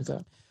 21 or something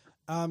like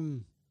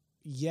that?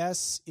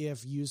 Yes,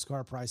 if used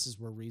car prices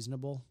were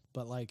reasonable,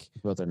 but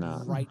but they're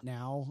not right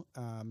now.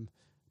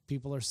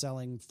 people are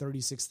selling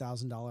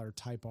 $36,000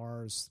 Type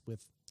R's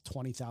with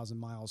 20,000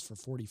 miles for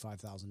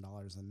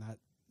 $45,000, and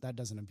that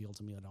doesn't appeal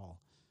to me at all.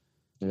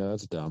 Yeah,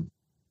 that's dumb.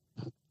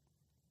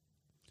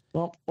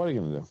 Well, what are you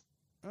gonna do?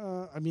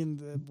 I mean,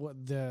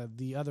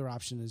 the other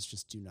option is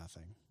just do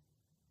nothing.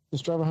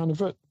 Just drive 100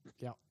 foot.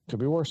 Yeah, could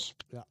be worse.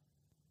 Yeah,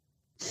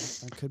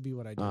 that could be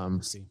what I do.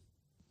 We'll see.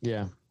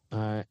 Yeah,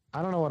 I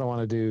don't know what I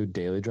want to do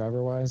daily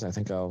driver wise. I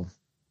think I'll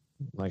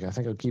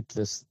keep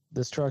this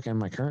truck and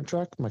my current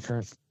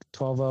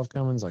 12 valve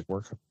Cummins, like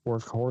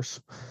workhorse.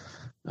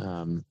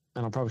 And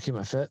I'll probably keep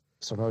my Fit,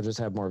 so I'll probably just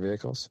have more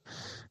vehicles.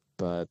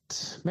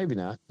 But maybe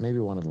not. Maybe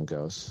one of them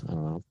goes. I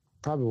don't know.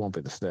 Probably won't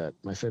be the Fit.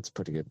 My Fit's a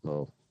pretty good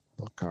little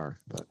car.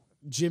 But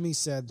Jimmy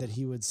said that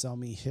he would sell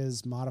me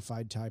his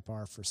modified Type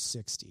R for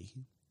 $60,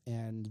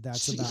 and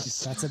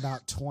that's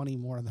about 20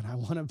 more than I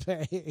want to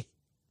pay.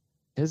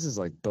 His is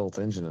like built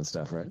engine and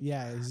stuff, right?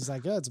 Yeah, he's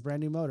like, oh, it's a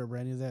brand new motor,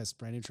 brand new this,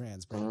 brand new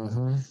trans, brand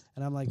new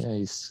and I'm like, yeah,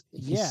 he's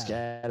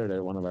scattered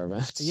at one of our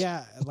events.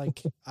 Yeah,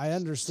 like I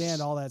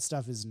understand all that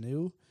stuff is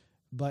new,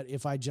 but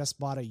if I just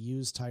bought a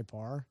used Type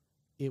R,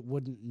 it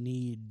wouldn't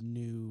need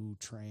new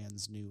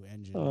trans, new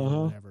engine,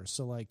 or whatever.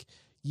 So like,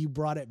 you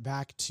brought it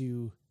back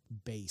to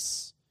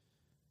base.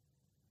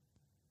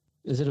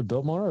 Is it a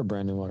built motor or a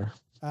brand new motor?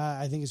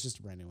 I think it's just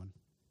a brand new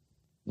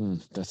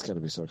one. That's got to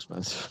be so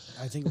expensive.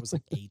 I think it was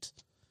like $8.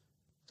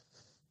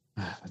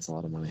 That's a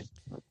lot of money.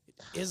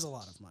 It is a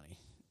lot of money.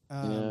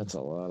 Yeah, it's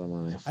a lot of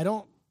money.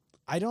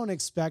 I don't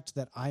expect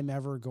that I'm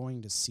ever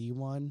going to see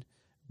one,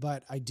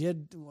 but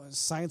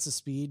Science of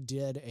Speed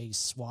did a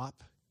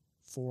swap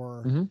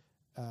for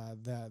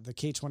the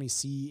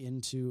K20C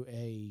into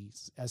a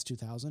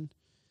S2000.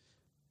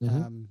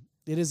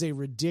 It is a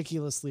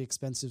ridiculously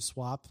expensive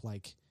swap.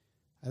 Like,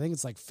 I think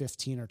it's like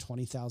 $15,000 or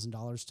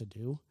 $20,000 to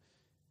do.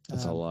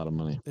 That's a lot of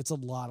money. It's a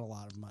lot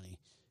of money.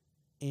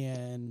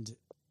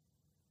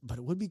 But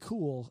it would be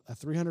cool, a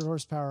 300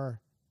 horsepower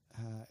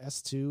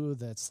S2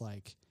 that's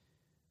like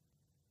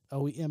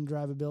OEM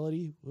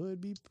drivability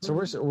would be pretty.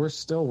 So we're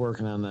still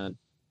working on that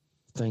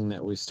thing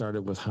that we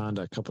started with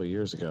Honda a couple of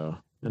years ago.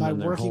 And by then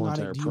their working whole on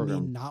entire it, do program.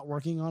 you mean not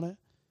working on it?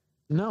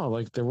 No,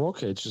 like the roll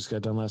cage just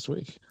got done last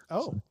week.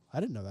 Oh, so, I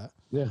didn't know that.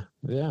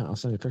 Yeah, I'll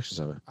send you pictures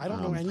of it. I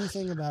don't know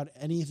anything about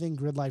anything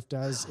Grid Life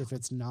does if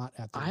it's not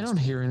at the I don't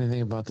hear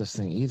anything about this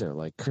thing either.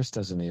 Like Chris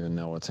doesn't even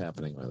know what's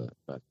happening with it.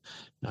 But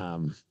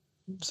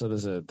so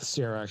there's the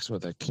CRX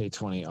with a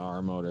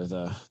K20R motor.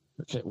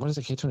 What is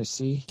it,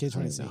 K20C?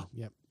 K20C,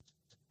 yep.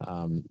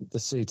 The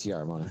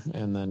CTR motor.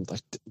 And then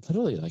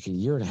literally like a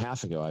year and a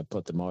half ago, I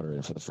put the motor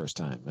in for the first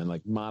time and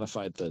like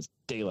modified the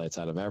daylights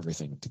out of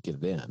everything to get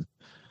it in.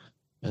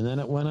 And then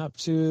it went up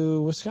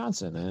to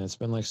Wisconsin, and it's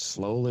been like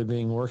slowly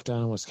being worked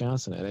on in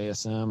Wisconsin at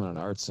ASM and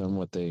at ArtSim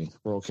with the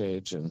roll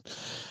cage. And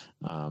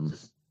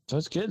so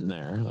it's getting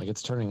there. Like,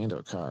 it's turning into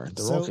a car.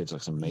 The roll cage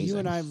looks amazing. You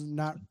and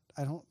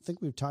I don't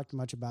think we've talked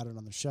much about it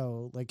on the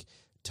show. Like,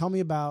 tell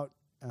me about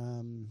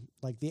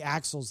like the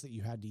axles that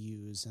you had to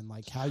use and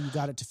like how you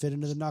got it to fit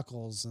into the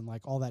knuckles and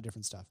like all that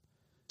different stuff.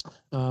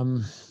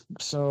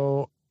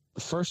 So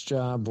the first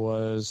job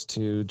was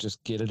to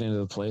just get it into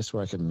the place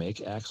where I could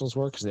make axles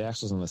work, because the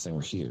axles on this thing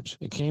were huge.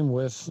 It came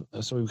with,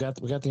 so we got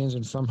the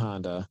engine from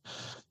Honda,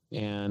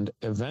 and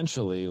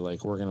eventually,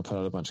 like, we're going to put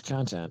out a bunch of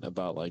content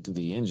about like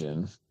the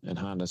engine, and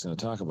Honda's going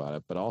to talk about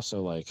it. But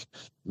also, like,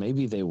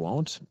 maybe they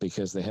won't,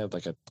 because they had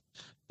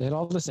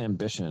all this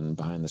ambition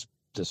behind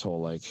this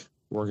whole like,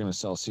 we're going to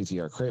sell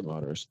CTR crate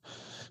motors.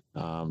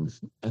 And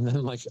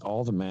then like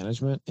all the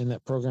management in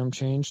that program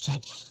changed.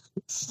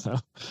 so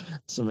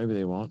maybe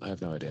they won't. I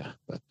have no idea.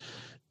 But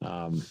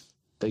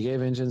they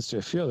gave engines to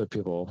a few other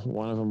people.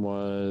 One of them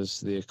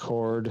was the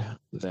Accord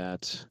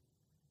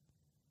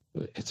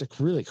it's a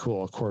really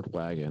cool Accord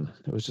wagon.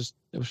 It was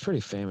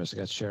pretty famous. It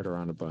got shared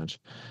around a bunch.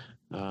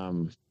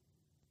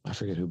 I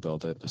forget who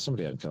built it.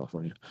 Somebody out in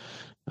California.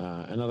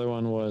 Another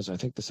one was, I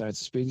think, the Science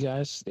of Speed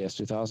guys, the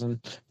S2000.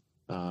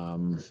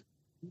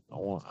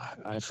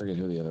 I forget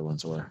who the other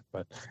ones were,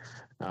 but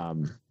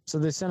so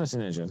they sent us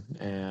an engine,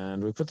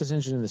 and we put this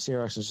engine in the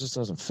CRX, and it just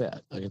doesn't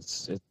fit. Like,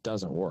 it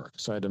doesn't work.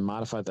 So I had to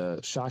modify the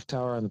shock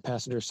tower on the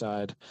passenger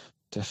side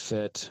to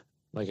fit,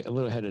 like, a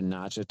little had to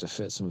notch it to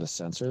fit some of the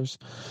sensors.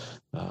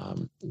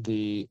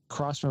 The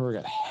cross member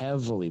got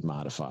heavily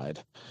modified.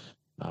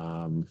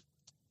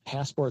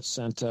 Passport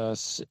sent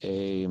us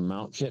a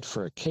mount kit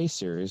for a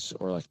K-Series,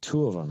 or like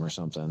two of them or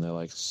something. They're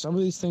like, some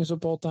of these things will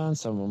bolt on,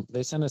 some of them.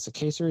 They sent us a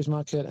K-Series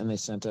mount kit, and they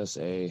sent us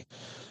a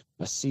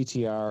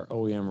CTR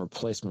OEM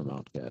replacement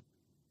mount kit.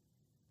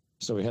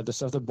 So we had the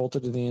stuff that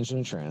bolted to the engine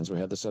and trans. We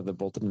had the stuff that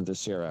bolted into the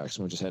CRX,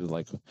 and we just had to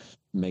like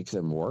make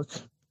them work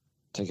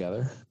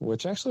together,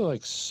 which actually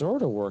like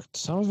sort of worked.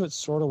 Some of it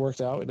sort of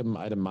worked out.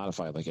 I had to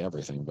modify like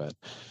everything, but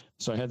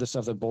so I had the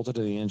stuff that bolted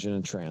to the engine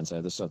and trans. I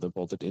had the stuff that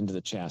bolted into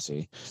the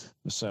chassis.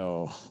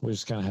 So we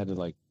just kind of had to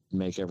like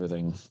make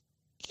everything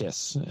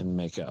kiss and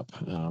make up.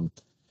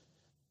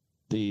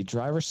 The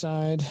driver's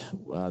side,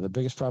 the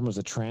biggest problem was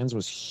the trans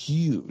was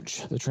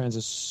huge. The trans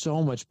is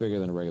so much bigger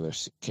than a regular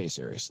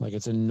K-Series. Like,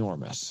 it's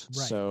enormous.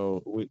 Right.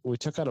 So we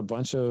took out a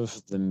bunch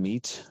of the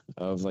meat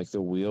of, like, the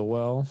wheel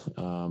well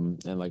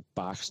and, like,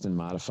 boxed and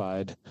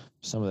modified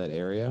some of that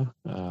area.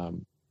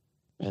 And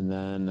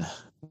then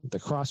the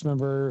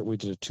crossmember, we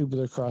did a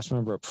tubular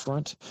crossmember up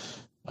front,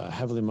 a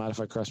heavily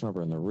modified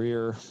crossmember in the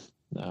rear,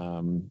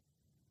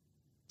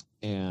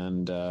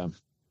 and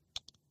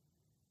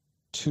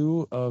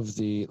two of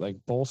the, like,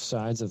 both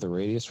sides of the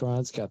radius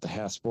rods got the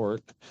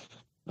Hasport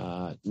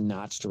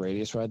notched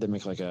radius rod. They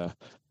make like a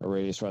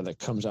radius rod that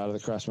comes out of the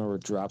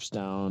crossmember, drops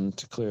down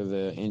to clear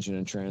the engine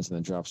and trans, and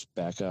then drops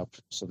back up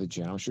so the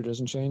geometry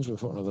doesn't change. We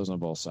put one of those on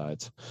both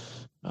sides.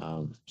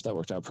 So that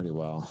worked out pretty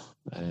well.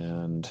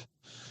 And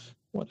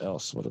what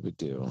else? What did we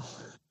do?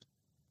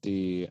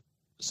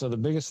 So the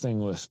biggest thing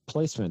with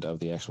placement of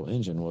the actual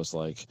engine was,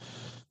 like,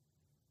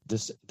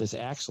 this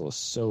axle is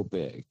so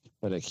big,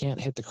 but it can't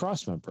hit the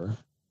crossmember,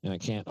 and it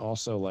can't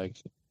also, like,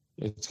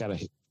 it's got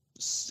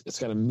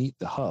to meet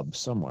the hub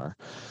somewhere,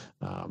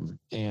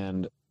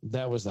 and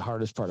that was the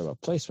hardest part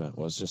about placement,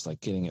 was just, like,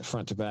 getting it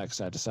front to back,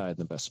 side to side in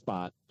the best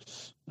spot.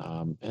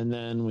 And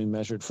then we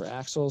measured for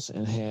axles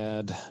and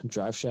had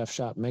Drive Shaft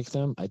Shop make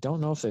them. I don't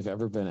know if they've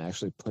ever been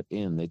actually put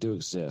in. They do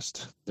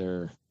exist.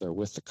 They're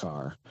with the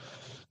car,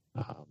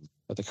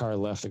 but the car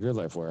left the Grid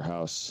Life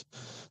warehouse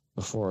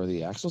before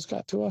the axles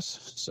got to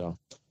us. So,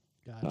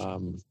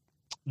 Gotcha.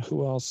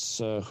 who else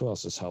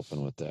is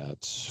helping with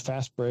that?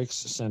 Fast Brakes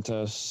sent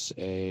us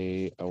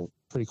a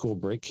pretty cool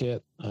brake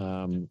kit,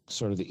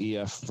 sort of the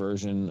EF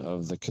version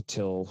of the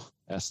Catil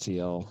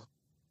STL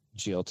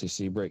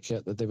GLTC brake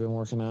kit that they've been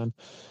working on.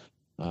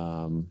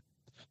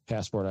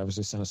 Passport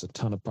obviously sent us a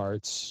ton of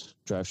parts.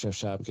 Drive Shaft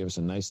Shop gave us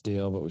a nice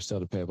deal, but we still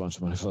had to pay a bunch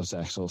of money for those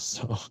axles.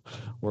 So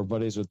we're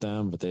buddies with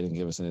them, but they didn't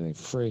give us anything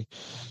for free.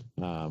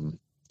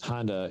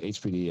 Honda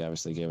HPD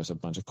obviously gave us a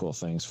bunch of cool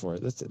things for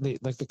it.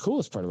 The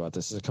coolest part about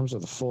this is it comes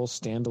with a full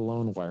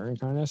standalone wiring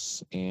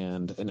harness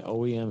and an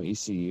OEM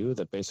ECU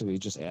that basically you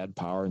just add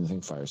power and the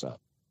thing fires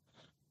up.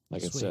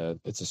 Like, Sweet.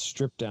 it's a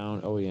stripped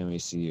down OEM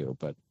ECU,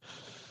 but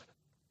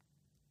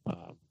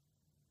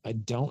I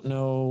don't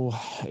know.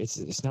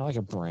 It's not like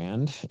a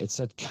brand. It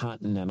said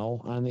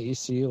Continental on the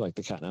ECU, like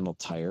the Continental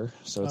tire.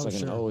 So it's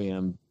an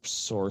OEM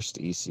sourced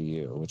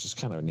ECU, which is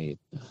kind of neat.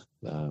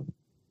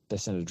 They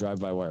send a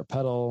drive-by-wire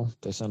pedal.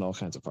 They send all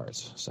kinds of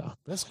parts. So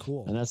That's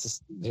cool. and that's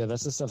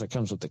the stuff that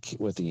comes with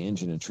the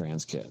engine and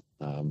trans kit.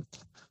 It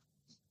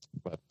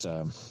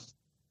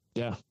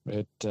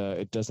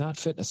does not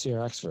fit in a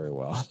CRX very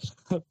well,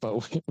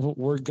 but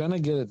we're gonna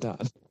get it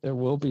done. It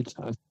will be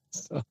done.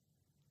 So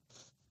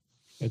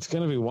it's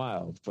gonna be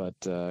wild, but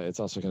it's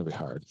also gonna be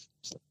hard.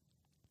 So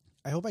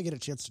I hope I get a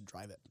chance to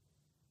drive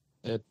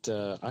it.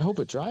 I hope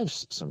it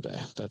drives someday.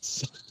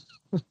 That's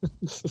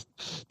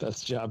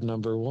that's job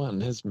number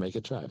one, is make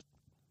it drive.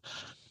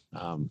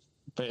 But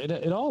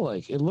it all,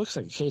 like, it looks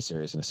like a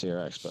K-Series in a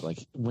CRX, but,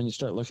 like, when you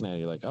start looking at it,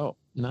 you're like, oh,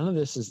 none of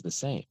this is the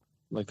same.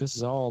 Like, this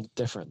is all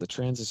different. The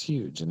trans is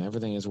huge and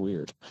everything is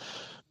weird.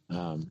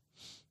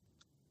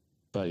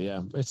 But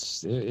yeah,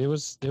 it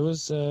was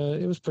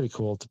pretty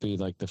cool to be,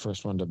 like, the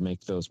first one to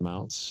make those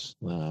mounts.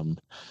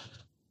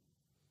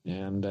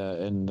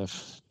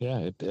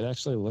 It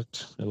actually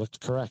looked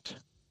correct.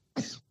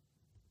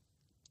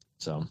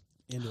 So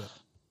Into it.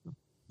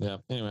 yeah.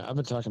 Anyway, I've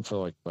been talking for,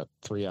 like,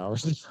 3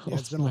 hours now. Yeah,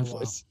 it's been a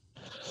while.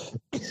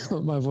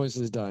 My voice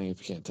is dying if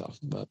you can't tell.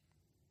 But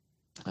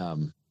I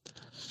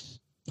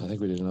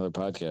think we did another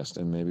podcast,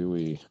 and maybe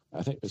we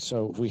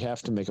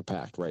have to make a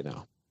pact right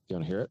now. You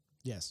want to hear it?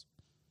 Yes.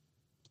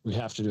 We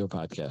have to do a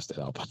podcast at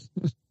Alpine.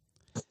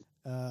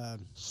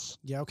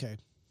 Yeah. Okay.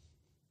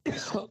 We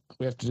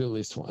have to do at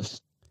least one.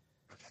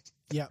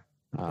 Yeah.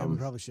 We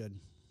probably should.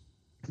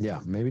 Yeah,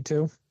 maybe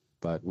two,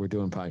 but we're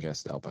doing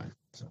podcast at Alpine.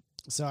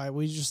 So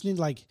we just need,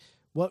 like,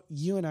 what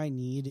you and I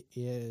need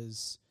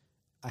is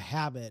a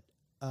habit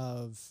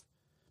of,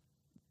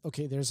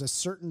 okay, there's a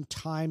certain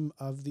time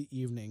of the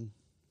evening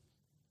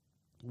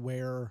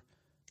where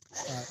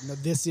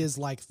this is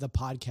like the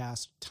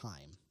podcast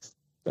time.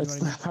 That's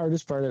the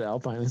hardest part at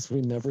Alpine is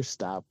we never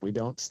stop. We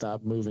don't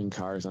stop moving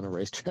cars on a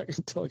racetrack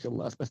until like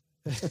 11.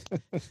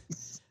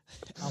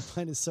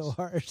 Alpine is so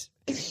hard.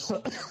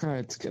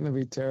 It's going to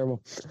be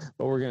terrible,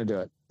 but we're going to do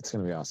it. It's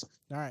going to be awesome.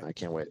 All right. I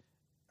can't wait.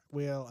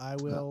 I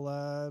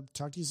will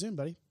talk to you soon,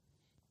 buddy.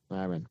 All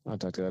right, man. I'll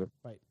talk to you later.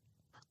 Bye.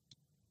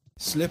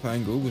 Slip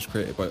Angle was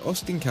created by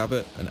Austin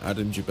Cabot and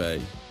Adam Jabay,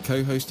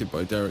 co-hosted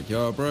by Derek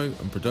Yarbrough,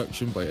 and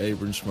production by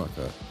Abram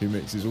Schmucker, who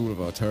mixes all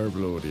of our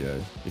terrible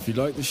audio. If you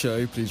like the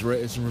show, please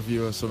rate us and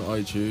review us on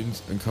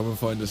iTunes, and come and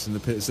find us in the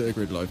pits at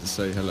Grid Life to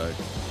say hello.